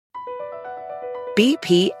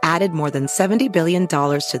BP added more than $70 billion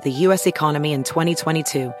to the U.S. economy in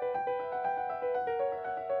 2022.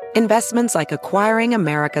 Investments like acquiring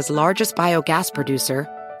America's largest biogas producer,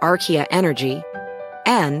 Archaea Energy,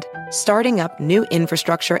 and starting up new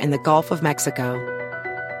infrastructure in the Gulf of Mexico.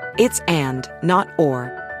 It's and, not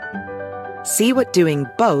or. See what doing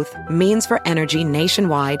both means for energy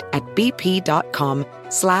nationwide at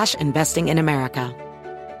bp.com/investing in America.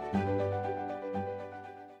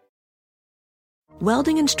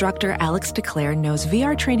 Welding instructor Alex DeClaire knows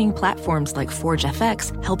VR training platforms like Forge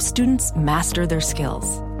FX help students master their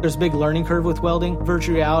skills. There's a big learning curve with welding.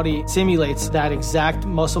 Virtual reality simulates that exact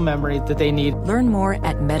muscle memory that they need. Learn more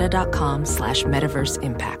at meta.com/metaverse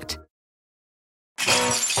impact.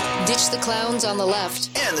 Ditch the clowns on the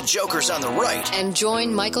left and the jokers on the right, and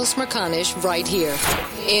join Michael Smerconish right here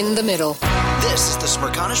in the middle. This is the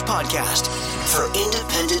Smerconish Podcast for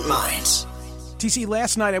independent minds. TC,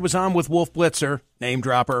 last night I was on with Wolf Blitzer, name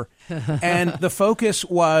dropper, and the focus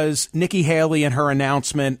was Nikki Haley and her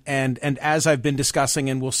announcement, and as I've been discussing,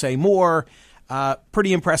 and we'll say more,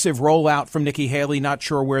 pretty impressive rollout from Nikki Haley. Not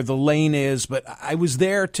sure where the lane is, but I was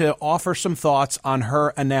there to offer some thoughts on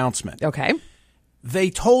her announcement. Okay. They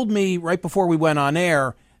told me right before we went on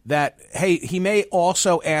air that, hey, he may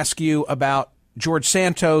also ask you about George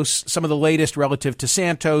Santos, some of the latest relative to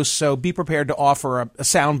Santos, so be prepared to offer a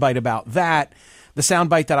soundbite about that. The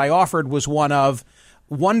soundbite that I offered was one of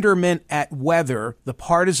wonderment at whether the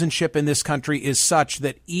partisanship in this country is such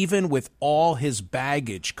that even with all his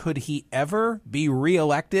baggage, could he ever be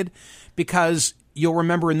reelected? Because you'll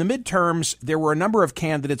remember in the midterms, there were a number of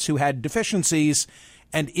candidates who had deficiencies.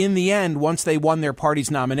 And in the end, once they won their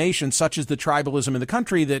party's nomination, such as the tribalism in the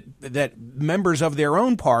country, that members of their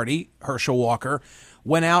own party, Herschel Walker,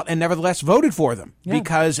 went out and nevertheless voted for them. Yeah.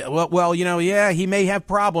 Because, well, he may have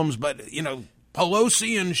problems, but,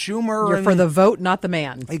 Pelosi and Schumer. You're for the vote, not the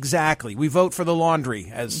man. Exactly. We vote for the laundry,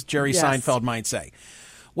 as Jerry Seinfeld might say.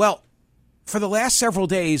 Well, for the last several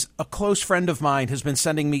days, a close friend of mine has been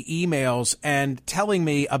sending me emails and telling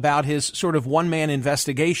me about his sort of one-man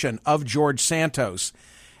investigation of George Santos.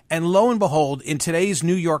 And lo and behold, in today's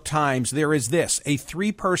New York Times, there is this, a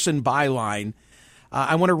 3-person byline.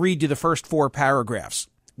 I want to read you the first 4 paragraphs.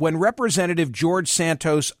 When Representative George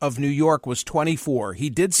Santos of New York was 24, he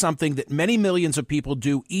did something that many millions of people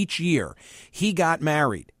do each year. He got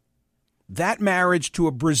married. That marriage to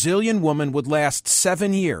a Brazilian woman would last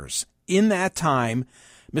 7 years. In that time,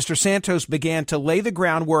 Mr. Santos began to lay the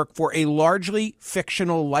groundwork for a largely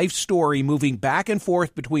fictional life story moving back and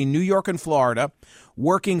forth between New York and Florida,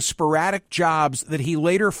 working sporadic jobs that he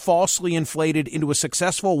later falsely inflated into a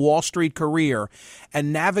successful Wall Street career,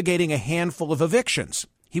 and navigating a handful of evictions.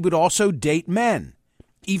 He would also date men,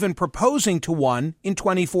 even proposing to one in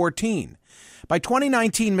 2014. By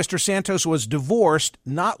 2019, Mr. Santos was divorced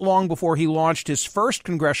not long before he launched his first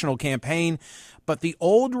congressional campaign, but the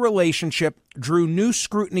old relationship drew new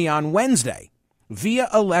scrutiny on Wednesday via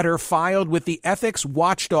a letter filed with the ethics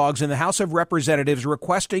watchdogs in the House of Representatives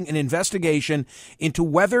requesting an investigation into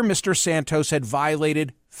whether Mr. Santos had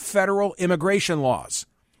violated federal immigration laws.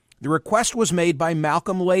 The request was made by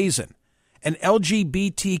Malcolm Lazin, an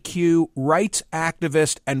LGBTQ rights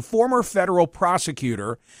activist and former federal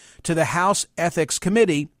prosecutor, to the House Ethics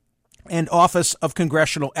Committee and Office of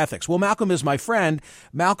Congressional Ethics. Well, Malcolm is my friend.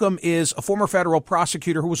 Malcolm is a former federal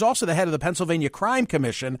prosecutor who was also the head of the Pennsylvania Crime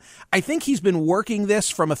Commission. I think he's been working this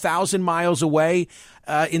from 1,000 miles away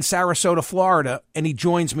in Sarasota, Florida, and he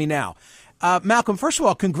joins me now. Malcolm, first of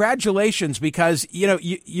all, congratulations, because,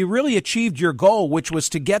 you really achieved your goal, which was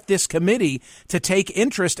to get this committee to take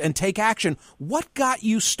interest and take action. What got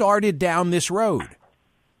you started down this road?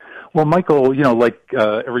 Well, Michael, like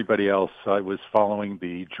everybody else, I was following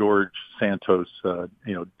the George Santos,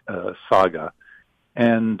 saga.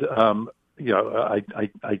 And, I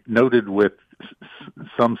noted with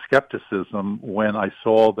some skepticism when I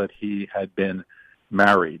saw that he had been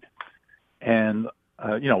married. And,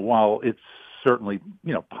 while it's certainly,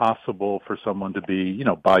 possible for someone to be,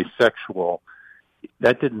 bisexual,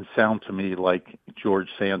 that didn't sound to me like George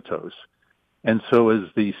Santos. And so as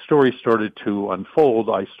the story started to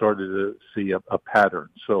unfold, I started to see a pattern.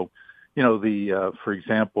 So, for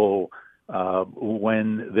example,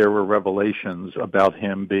 when there were revelations about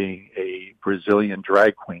him being a Brazilian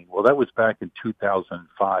drag queen, well, that was back in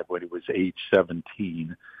 2005 when he was age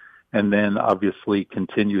 17. And then obviously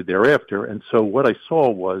continued thereafter. And so what I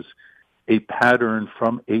saw was a pattern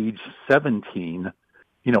from age 17,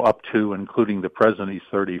 up to including the present, he's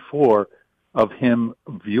 34, of him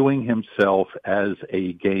viewing himself as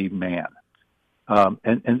a gay man.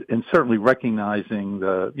 And certainly recognizing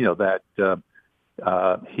that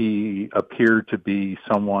He appeared to be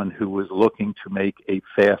someone who was looking to make a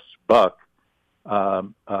fast buck.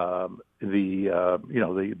 The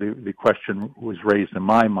question was raised in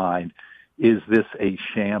my mind: is this a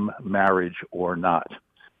sham marriage or not?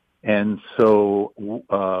 And so,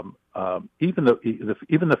 even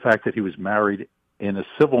the fact that he was married in a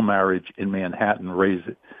civil marriage in Manhattan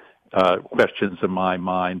raised questions in my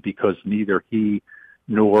mind, because neither he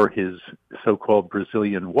nor his so-called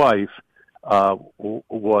Brazilian wife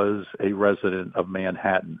was a resident of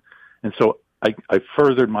Manhattan. And so I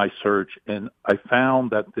furthered my search, and I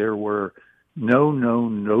found that there were no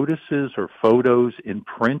known notices or photos in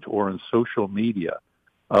print or in social media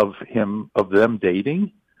of them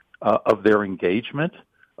dating, of their engagement,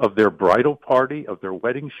 of their bridal party, of their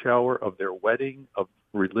wedding shower, of their wedding, of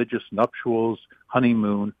religious nuptials,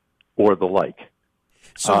 honeymoon, or the like.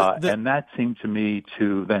 So and that seemed to me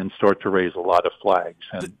to then start to raise a lot of flags.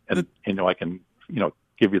 And I can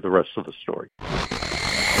give you the rest of the story.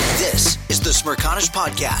 This is the Smerconish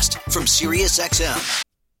Podcast from SiriusXM.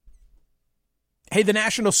 Hey, the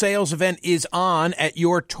national sales event is on at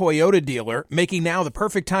your Toyota dealer, making now the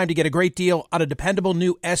perfect time to get a great deal on a dependable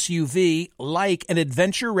new SUV like an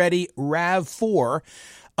adventure-ready RAV4.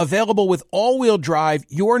 Available with all-wheel drive,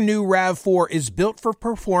 your new RAV4 is built for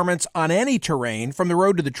performance on any terrain, from the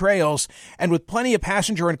road to the trails, and with plenty of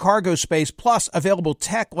passenger and cargo space, plus available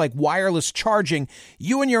tech like wireless charging,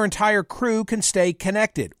 you and your entire crew can stay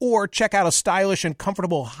connected. Or check out a stylish and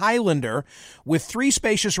comfortable Highlander with 3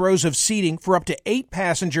 spacious rows of seating for up to 8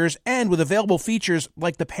 passengers, and with available features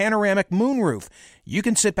like the panoramic moonroof. You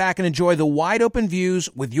can sit back and enjoy the wide-open views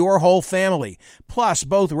with your whole family. Plus,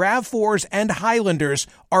 both RAV4s and Highlanders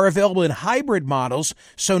are available in hybrid models,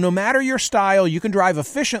 so no matter your style, you can drive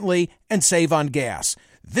efficiently and save on gas.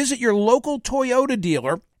 Visit your local Toyota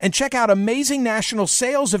dealer and check out amazing national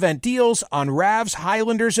sales event deals on RAVs,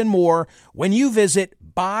 Highlanders, and more when you visit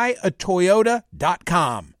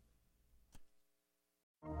buyatoyota.com.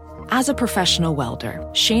 As a professional welder,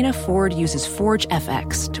 Shayna Ford uses Forge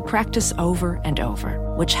FX to practice over and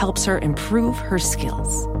over, which helps her improve her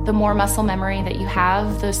skills. The more muscle memory that you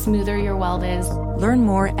have, the smoother your weld is. Learn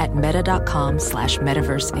more at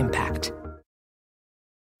meta.com/metaverse impact.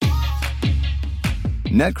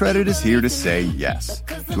 NetCredit is here to say yes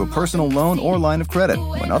to a personal loan or line of credit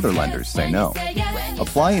when other lenders say no.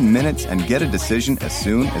 Apply in minutes and get a decision as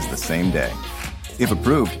soon as the same day. If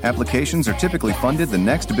approved, applications are typically funded the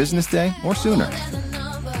next business day or sooner.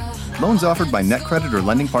 Loans offered by NetCredit or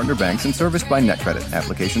lending partner banks and serviced by NetCredit.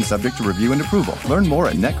 Application subject to review and approval. Learn more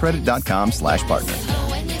at netcredit.com/partner.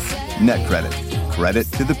 NetCredit. Credit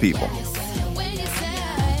to the people.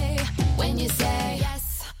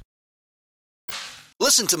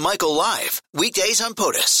 Listen to Michael live weekdays on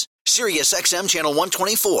POTUS, SiriusXM channel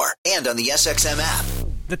 124, and on the SXM app.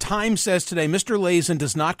 The Times says today Mr. Lazin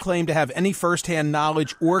does not claim to have any firsthand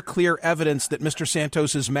knowledge or clear evidence that Mr.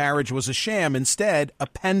 Santos's marriage was a sham, instead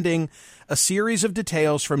appending a series of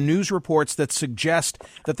details from news reports that suggest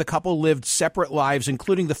that the couple lived separate lives,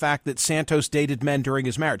 including the fact that Santos dated men during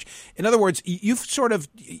his marriage. In other words, you've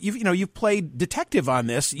played detective on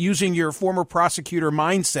this using your former prosecutor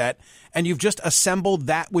mindset, and you've just assembled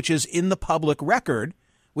that which is in the public record,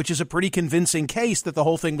 which is a pretty convincing case that the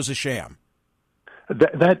whole thing was a sham.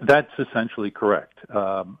 That's essentially correct.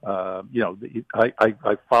 I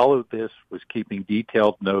followed this, was keeping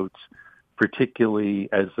detailed notes, particularly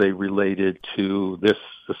as they related to this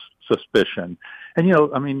suspicion. And,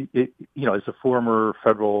 as a former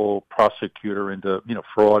federal prosecutor into,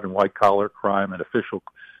 fraud and white collar crime and official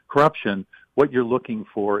corruption, what you're looking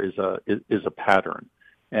for is a pattern.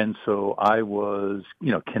 And so I was,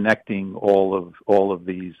 connecting all of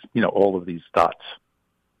these dots.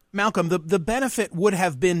 Malcolm, the benefit would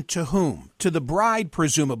have been to whom? To the bride,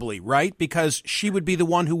 presumably, right? Because she would be the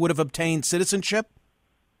one who would have obtained citizenship?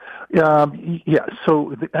 Yeah.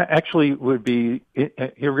 So actually, would be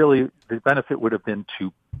really the benefit would have been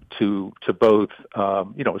to both.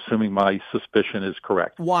 Assuming my suspicion is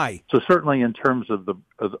correct. Why? So certainly, in terms of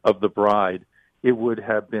the bride, it would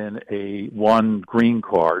have been a 1 green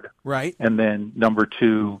card, right, and then number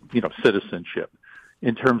 2, citizenship.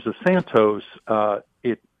 In terms of Santos,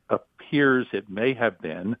 it appears it may have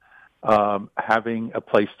been having a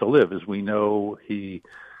place to live. As we know, he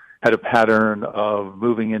had a pattern of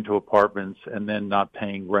moving into apartments and then not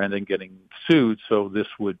paying rent and getting sued, so this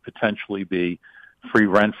would potentially be free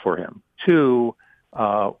rent for him. 2,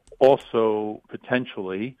 also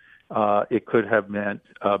potentially, it could have meant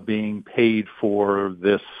being paid for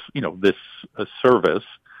this service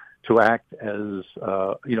to act as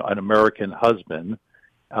an American husband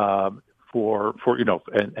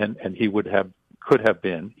and he would have could have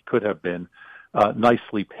been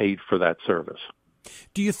nicely paid for that service.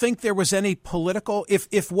 Do you think there was any political,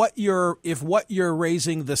 if what you're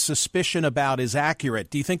raising the suspicion about is accurate,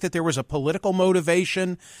 do you think that there was a political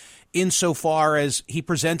motivation insofar as he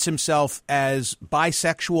presents himself as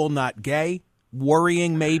bisexual, not gay,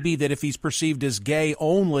 worrying maybe that if he's perceived as gay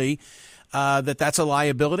only, that's a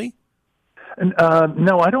liability?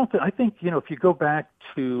 No, I don't. I think, if you go back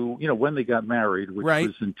to, when they got married, which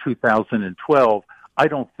was in 2012, I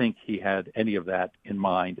don't think he had any of that in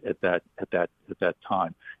mind at that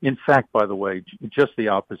time. In fact, by the way, just the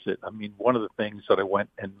opposite. I mean, one of the things that I went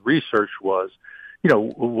and researched was,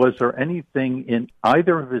 was there anything in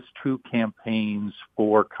either of his two campaigns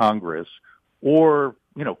for Congress or,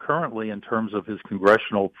 currently in terms of his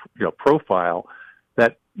congressional, profile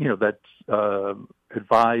that,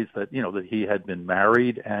 advised that, that he had been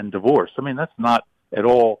married and divorced. I mean, that's not at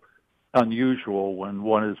all unusual when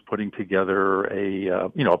one is putting together a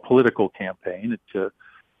political campaign to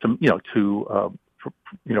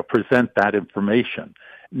present that information.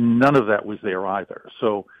 None of that was there either.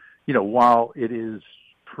 So, while it is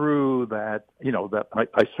true that, that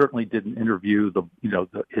I certainly didn't interview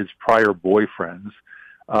his prior boyfriends,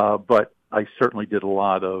 but I certainly did a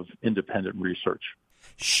lot of independent research.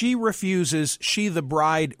 The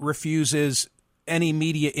bride refuses any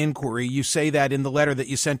media inquiry. You say that in the letter that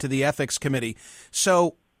you sent to the ethics committee.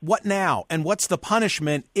 So what now? And what's the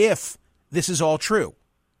punishment if this is all true?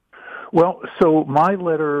 Well, so my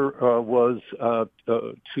letter was to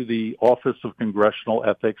the Office of Congressional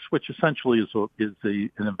Ethics, which essentially is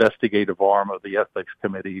an investigative arm of the Ethics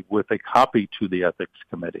Committee, with a copy to the Ethics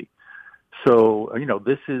Committee. So,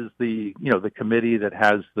 this is the committee that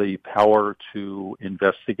has the power to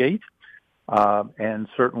investigate. And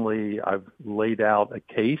certainly I've laid out a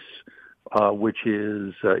case which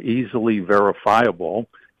is easily verifiable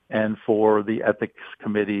and for the Ethics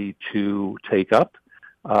Committee to take up.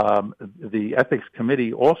 The Ethics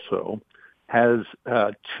Committee also has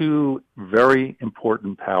two very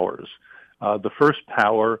important powers. The first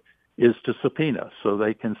power is to subpoena, so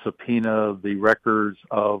they can subpoena the records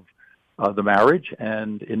of the marriage,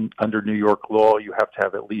 and under New York law, you have to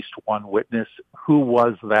have at least one witness. Who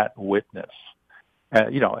was that witness?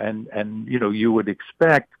 You would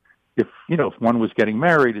expect if one was getting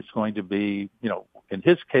married, it's going to be, in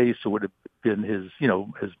his case, it would have been his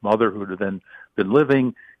mother who would have then been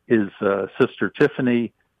living, his sister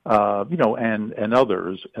Tiffany, and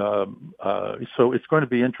others. So it's going to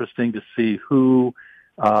be interesting to see who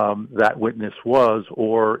that witness was,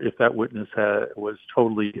 or if that witness was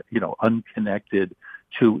totally, unconnected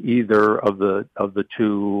to either of the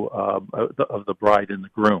two of the bride and the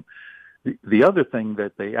groom. The other thing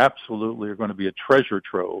that they absolutely are going to be a treasure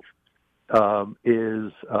trove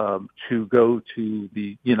is to go to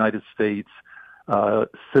the United States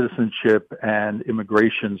Citizenship and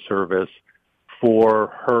Immigration Service for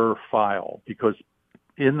her file, because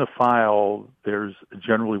in the file, there's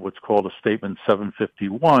generally what's called a Statement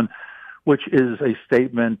 751, which is a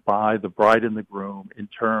statement by the bride and the groom in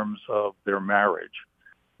terms of their marriage.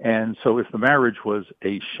 And so if the marriage was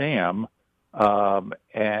a sham, that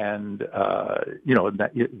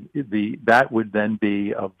would then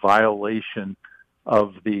be a violation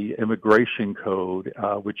of the immigration code,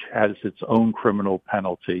 which has its own criminal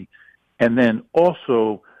penalty. And then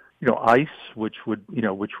also, ICE, which would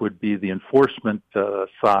be the enforcement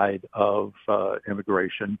side of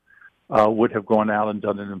immigration, would have gone out and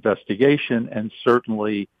done an investigation. And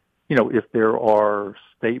certainly, if there are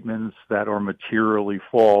statements that are materially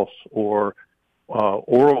false or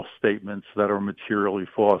oral statements that are materially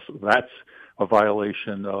false, that's a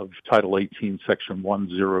violation of Title 18, Section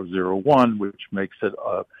 1001, which makes it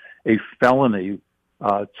a felony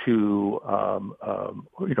to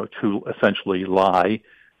essentially lie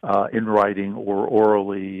in writing or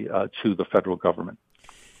orally to the federal government.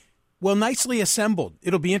 Well, nicely assembled.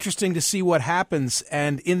 It'll be interesting to see what happens.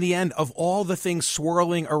 And in the end, of all the things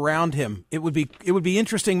swirling around him, it would be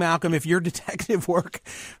interesting, Malcolm, if your detective work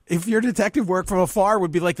from afar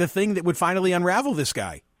would be like the thing that would finally unravel this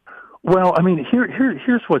guy. Well, I mean,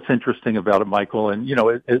 here's what's interesting about it, Michael. And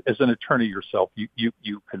as an attorney yourself,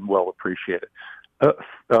 you can well appreciate it.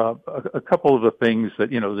 A couple of the things that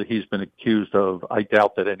that he's been accused of, I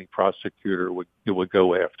doubt that any prosecutor would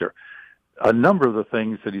go after. A number of the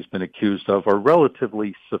things that he's been accused of are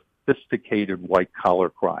relatively sophisticated white-collar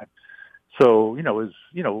crime. So,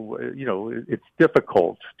 it's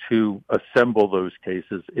difficult to assemble those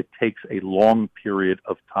cases. It takes a long period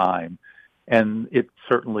of time, and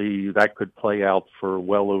that could play out for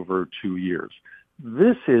well over 2 years.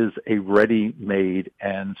 This is a ready-made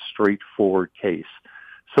and straightforward case.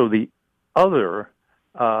 So the other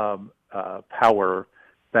power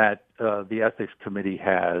that the Ethics Committee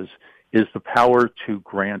has is the power to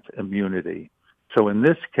grant immunity. So in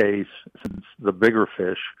this case, since the bigger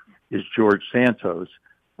fish is George Santos,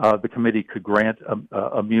 the committee could grant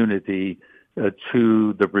immunity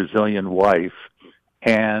to the Brazilian wife,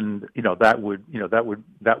 and that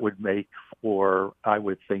would make for, I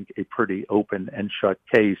would think, a pretty open and shut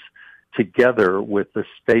case, together with the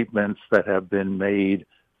statements that have been made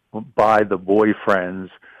by the boyfriends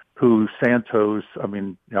who Santos,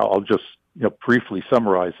 I'll just briefly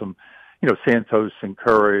summarize them. Santos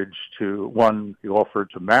encouraged one, he offered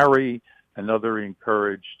to marry, another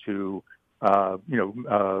encouraged to,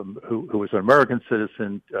 who was an American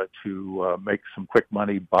citizen, to make some quick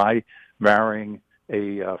money by marrying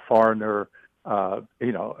a foreigner. He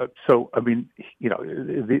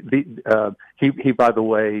by the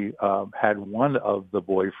way had one of the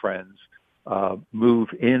boyfriends move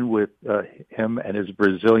in with him and his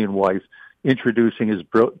Brazilian wife, introducing his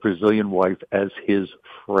Brazilian wife as his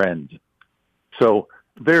friend. So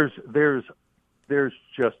there's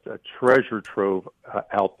just a treasure trove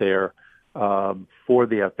out there for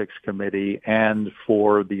the Ethics Committee and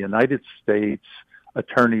for the United States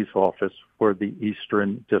Attorney's Office for the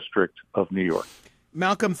Eastern District of New York.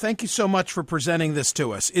 Malcolm, thank you so much for presenting this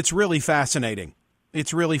to us. It's really fascinating.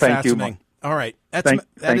 Fascinating. All right.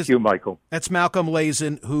 Thank you, Michael. That's Malcolm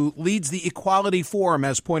Lazin, who leads the Equality Forum,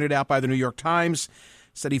 as pointed out by the New York Times.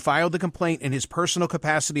 Said he filed the complaint in his personal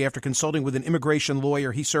capacity after consulting with an immigration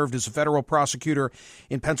lawyer. He served as a federal prosecutor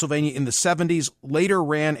in Pennsylvania in the 70s, later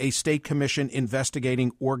ran a state commission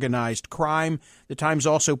investigating organized crime. The Times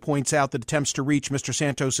also points out that attempts to reach Mr.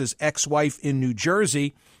 Santos's ex-wife in New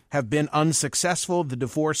Jersey have been unsuccessful. The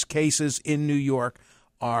divorce cases in New York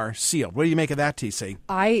are sealed. What do you make of that, TC?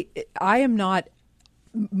 I am not.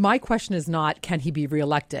 My question is not, can he be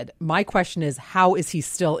reelected? My question is, how is he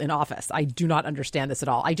still in office? I do not understand this at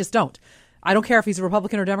all. I just don't. I don't care if he's a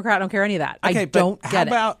Republican or Democrat. I don't care any of that. Okay, I don't get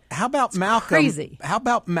it. How about Malcolm? Crazy. How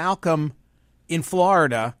about Malcolm in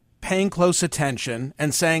Florida paying close attention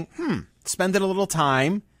and saying, spending a little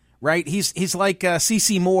time, right? He's like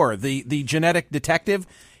C.C. Moore, the genetic detective.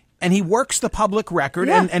 And he works the public record,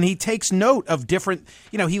 and he takes note of different,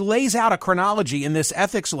 he lays out a chronology in this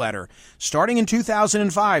ethics letter. Starting in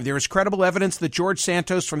 2005, there is credible evidence that George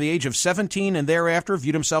Santos, from the age of 17 and thereafter,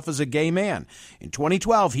 viewed himself as a gay man. In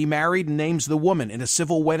 2012, he married and names the woman in a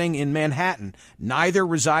civil wedding in Manhattan. Neither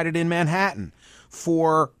resided in Manhattan.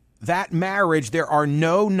 For that marriage, there are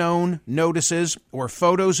no known notices or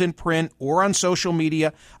photos in print or on social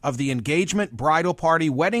media of the engagement, bridal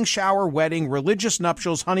party, wedding shower, wedding, religious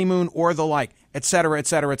nuptials, honeymoon, or the like, et cetera, et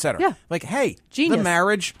cetera, et cetera. Yeah. Like, hey, genius.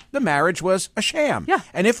 The marriage was a sham. Yeah.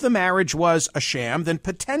 And if the marriage was a sham, then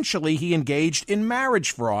potentially he engaged in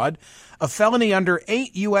marriage fraud, a felony under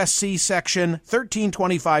 8 U.S.C. Section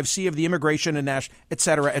 1325C of the Immigration and National, et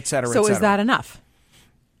cetera, et cetera, et cetera. So is that enough?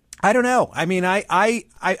 I don't know. I mean,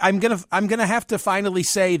 I'm gonna have to finally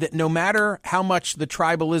say that no matter how much the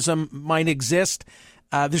tribalism might exist,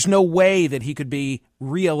 there's no way that he could be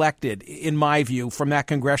reelected, in my view, from that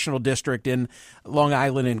congressional district in Long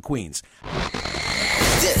Island and Queens.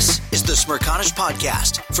 This is the Smerconish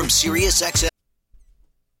Podcast from SiriusXM.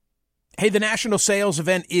 Hey, the national sales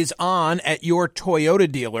event is on at your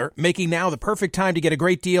Toyota dealer, making now the perfect time to get a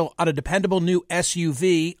great deal on a dependable new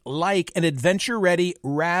SUV like an adventure-ready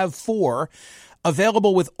RAV4.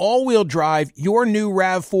 Available with all-wheel drive, your new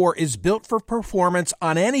RAV4 is built for performance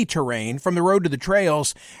on any terrain, from the road to the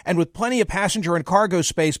trails, and with plenty of passenger and cargo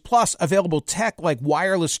space, plus available tech like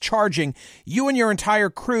wireless charging, you and your entire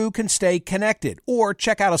crew can stay connected. Or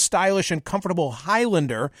check out a stylish and comfortable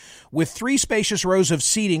Highlander with 3 spacious rows of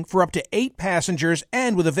seating for up to 8 passengers,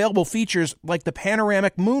 and with available features like the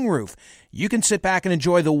panoramic moonroof. You can sit back and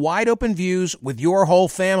enjoy the wide-open views with your whole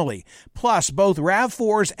family. Plus, both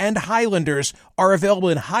RAV4s and Highlanders are available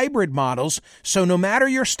in hybrid models, so no matter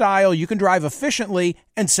your style, you can drive efficiently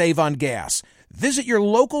and save on gas. Visit your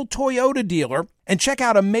local Toyota dealer and check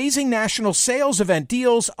out amazing national sales event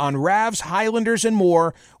deals on RAVs, Highlanders, and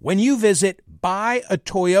more when you visit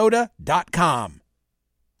buyatoyota.com.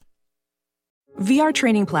 VR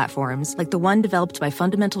training platforms, like the one developed by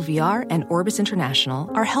Fundamental VR and Orbis International,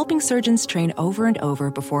 are helping surgeons train over and over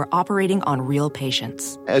before operating on real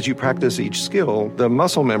patients. As you practice each skill, the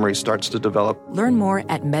muscle memory starts to develop. Learn more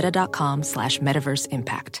at meta.com/metaverse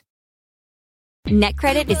impact.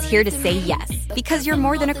 NetCredit is here to say yes, because you're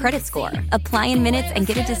more than a credit score. Apply in minutes and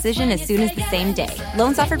get a decision as soon as the same day.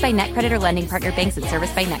 Loans offered by NetCredit or lending partner banks and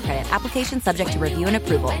serviced by NetCredit. Application subject to review and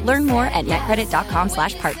approval. Learn more at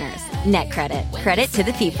netcredit.com/partners. NetCredit. Credit to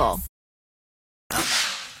the people.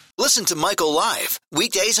 Listen to Michael live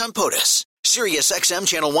weekdays on POTUS, Sirius XM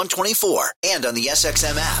channel 124, and on the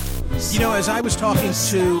SXM app. You know, as I was talking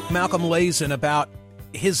to Malcolm Lazin about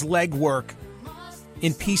his legwork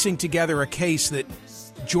in piecing together a case that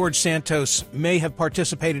George Santos may have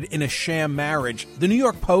participated in a sham marriage, the New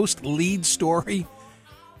York Post lead story,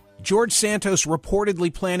 George Santos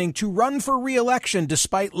reportedly planning to run for re-election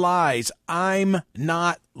despite lies. I'm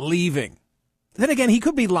not leaving. Then again, he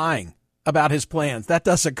could be lying about his plans. That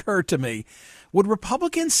does occur to me. Would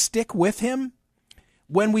Republicans stick with him?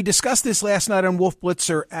 When we discussed this last night on Wolf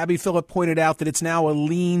Blitzer, Abby Phillip pointed out that it's now a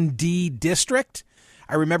lean D district.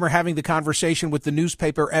 I remember having the conversation with the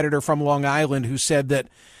newspaper editor from Long Island who said that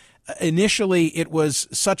initially it was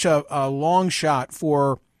such a long shot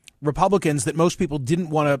for Republicans that most people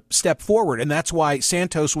didn't want to step forward. And that's why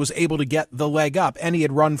Santos was able to get the leg up. And he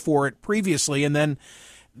had run for it previously. And then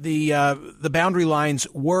the boundary lines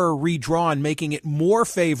were redrawn, making it more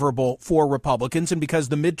favorable for Republicans. And because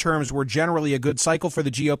the midterms were generally a good cycle for the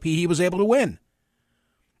GOP, he was able to win.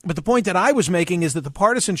 But the point that I was making is that the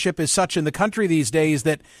partisanship is such in the country these days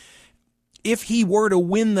that if he were to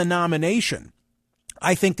win the nomination,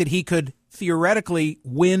 I think that he could theoretically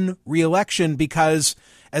win re-election because,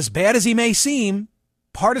 as bad as he may seem,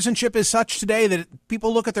 partisanship is such today that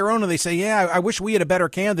people look at their own and they say, yeah, I wish we had a better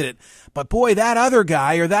candidate. But boy, that other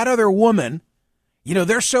guy or that other woman, you know,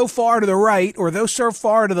 they're so far to the right or they're so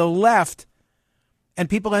far to the left. And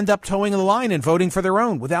people end up towing the line and voting for their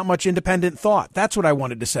own without much independent thought. That's what I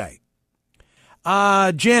wanted to say.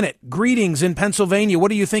 Janet, greetings in Pennsylvania.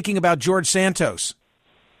 What are you thinking about George Santos?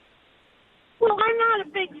 Well, I'm not a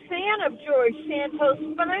big fan of George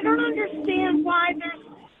Santos, but I don't understand why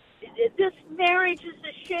this marriage is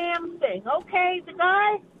a sham thing. Okay, the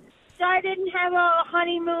guy didn't have a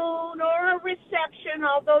honeymoon or a reception,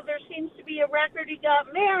 although there seems to be a record he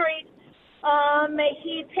got married.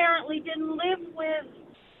 He apparently didn't live with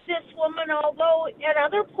this woman, although at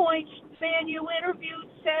other points, the man you interviewed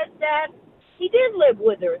said that he did live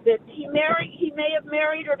with her, that he may have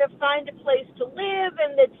married her to find a place to live,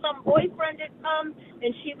 and that some boyfriend had come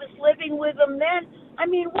and she was living with him then. I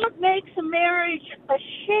mean, what makes a marriage a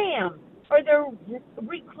sham? Are there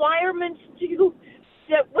requirements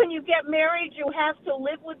that when you get married you have to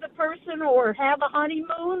live with the person or have a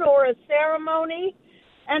honeymoon or a ceremony?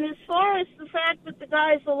 And as far as the fact that the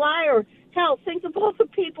guy's a liar, hell, think of all the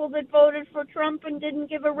people that voted for Trump and didn't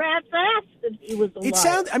give a rat's ass that he was a liar.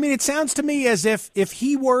 It sounds to me as if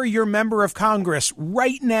he were your member of Congress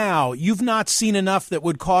right now, you've not seen enough that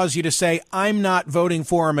would cause you to say, I'm not voting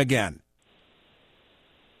for him again.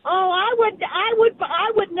 Oh,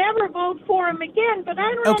 I would never vote for him again, but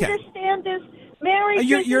I don't understand this marriage.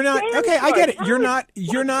 You're not okay. I get it. You're not.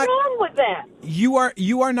 What's wrong with that?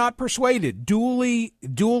 You are not persuaded. Duly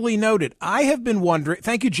noted. I have been wondering.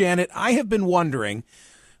 Thank you, Janet. I have been wondering.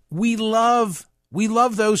 We love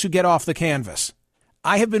those who get off the canvas.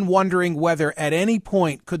 I have been wondering whether at any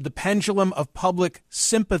point could the pendulum of public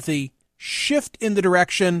sympathy shift in the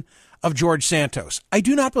direction of George Santos. I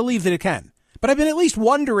do not believe that it can. But I've been at least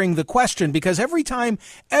wondering the question because every time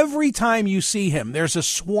you see him, there's a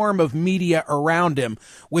swarm of media around him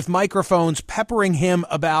with microphones peppering him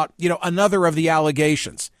about, another of the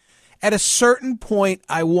allegations. At a certain point,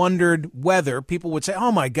 I wondered whether people would say,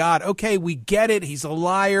 oh, my God, okay, we get it. He's a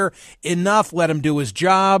liar. Enough. Let him do his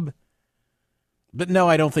job. But no,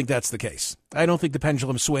 I don't think that's the case. I don't think the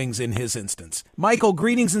pendulum swings in his instance. Michael,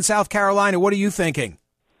 greetings in South Carolina. What are you thinking?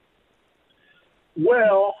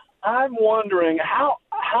 Well, I'm wondering how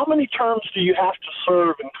many terms do you have to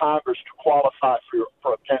serve in Congress to qualify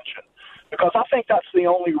for a pension? Because I think that's the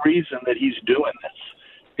only reason that he's doing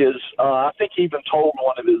this. Is I think he even told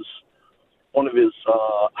one of his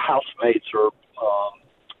housemates or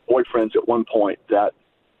boyfriends at one point that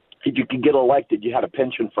if you could get elected, you had a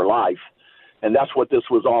pension for life, and that's what this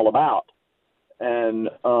was all about.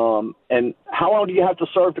 And how long do you have to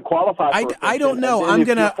serve to qualify? For I don't know. I'm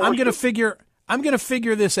gonna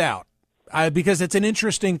figure this out because it's an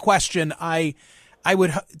interesting question.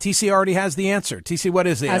 TC already has the answer. TC, what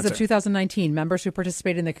is the answer? As of 2019, members who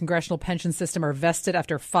participate in the congressional pension system are vested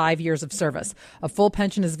after 5 years of service. A full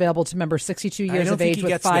pension is available to members 62 years of age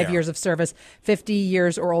with 5 years of service, 50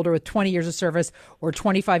 years or older with 20 years of service, or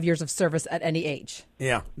 25 years of service at any age.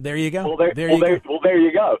 Yeah, there you go. There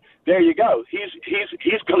you go.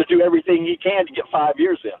 He's going to do everything he can to get 5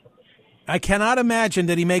 years in. I cannot imagine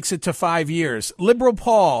that he makes it to 5 years. Liberal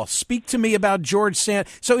Paul, speak to me about George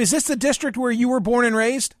Santos. So is this the district where you were born and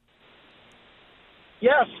raised?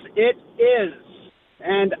 Yes, it is.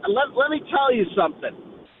 And let me tell you something.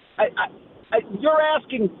 You're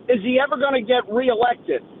asking, is he ever going to get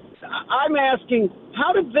reelected? I'm asking,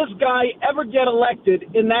 how did this guy ever get elected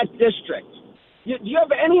in that district? Do you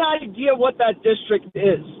have any idea what that district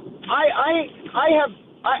is? I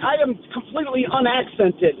am completely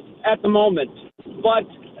unaccented at the moment, but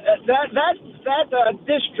that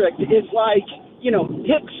district is like,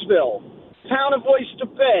 Hicksville, town of Oyster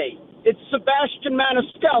Bay. It's Sebastian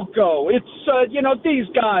Maniscalco. It's, these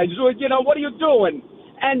guys. What are you doing?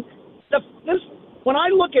 And when I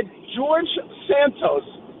look at George Santos,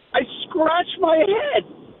 I scratch my head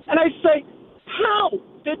and I say, how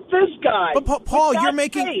did this guy? But Paul, you're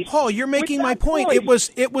making my point.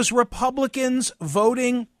 Voice. It was Republicans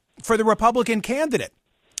voting for the Republican candidate.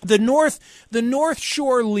 The North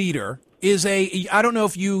Shore leader is I don't know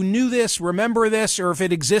if you knew this, remember this, or if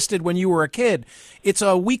it existed when you were a kid. It's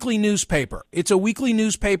a weekly newspaper. It's a weekly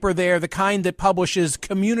newspaper there, the kind that publishes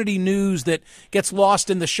community news that gets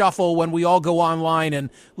lost in the shuffle when we all go online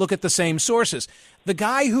and look at the same sources. The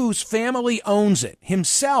guy whose family owns it,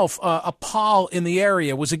 himself a Paul in the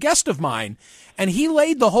area, was a guest of mine, and he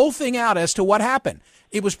laid the whole thing out as to what happened.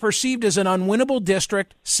 It was perceived as an unwinnable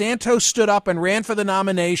district. Santos stood up and ran for the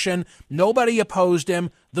nomination. Nobody opposed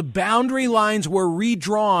him. The boundary lines were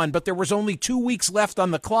redrawn, but there was only 2 weeks left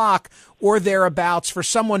on the clock or thereabouts for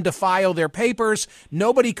someone to file their papers.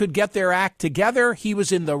 Nobody could get their act together. He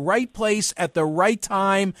was in the right place at the right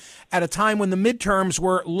time, at a time when the midterms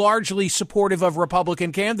were largely supportive of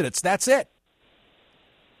Republican candidates. That's it.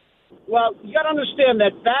 Well, you got to understand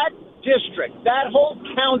that district, that whole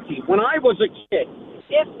county, when I was a kid,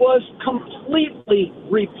 it was completely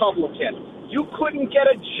Republican. You couldn't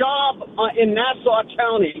get a job in Nassau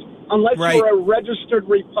County unless you were a registered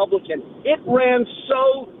Republican. It ran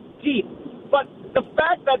so deep. But the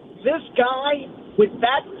fact that this guy, with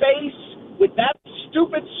that face, with that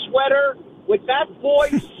stupid sweater, with that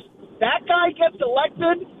voice, that guy gets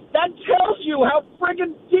elected, that tells you how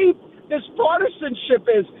friggin' deep this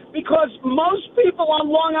partisanship is. Because most people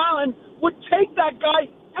on Long Island would take that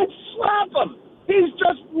guy and slap him. He's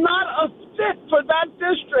just not a fit for that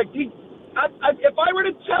district. If I were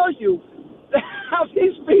to tell you how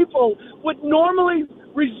these people would normally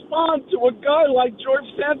respond to a guy like George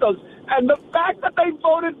Santos, and the fact that they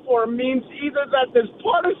voted for him means either that this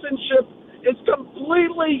partisanship is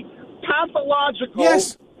completely pathological,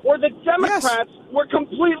 or the Democrats were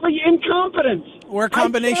completely incompetent. Or a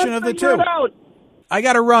combination of the two. I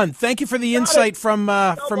got to run. Thank you for the insight from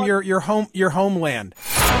your homeland.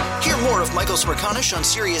 Hear more of Michael Smerconish on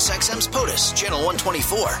SiriusXM's POTUS, Channel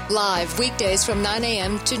 124. Live weekdays from 9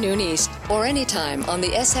 a.m. to noon East, or anytime on the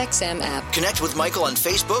SXM app. Connect with Michael on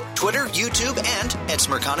Facebook, Twitter, YouTube, and at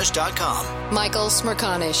Smerconish.com. Michael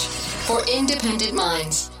Smerconish, for independent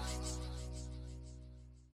minds.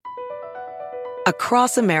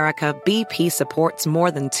 Across America, BP supports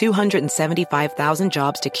more than 275,000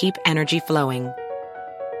 jobs to keep energy flowing.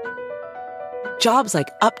 Jobs like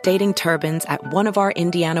updating turbines at one of our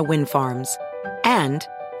Indiana wind farms and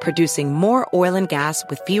producing more oil and gas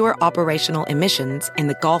with fewer operational emissions in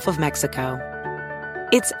the Gulf of Mexico.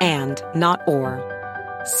 It's and, not or.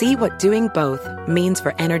 See what doing both means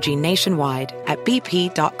for energy nationwide at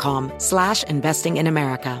bp.com/investing in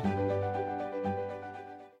America.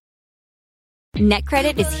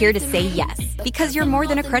 NetCredit is here to say yes, because you're more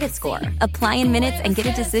than a credit score. Apply in minutes and get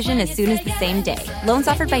a decision as soon as the same day. Loans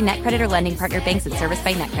offered by NetCredit or lending partner banks and serviced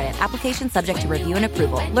by NetCredit. Application subject to review and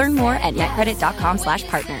approval. Learn more at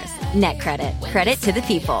netcredit.com/partners. NetCredit. Credit to the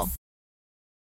people.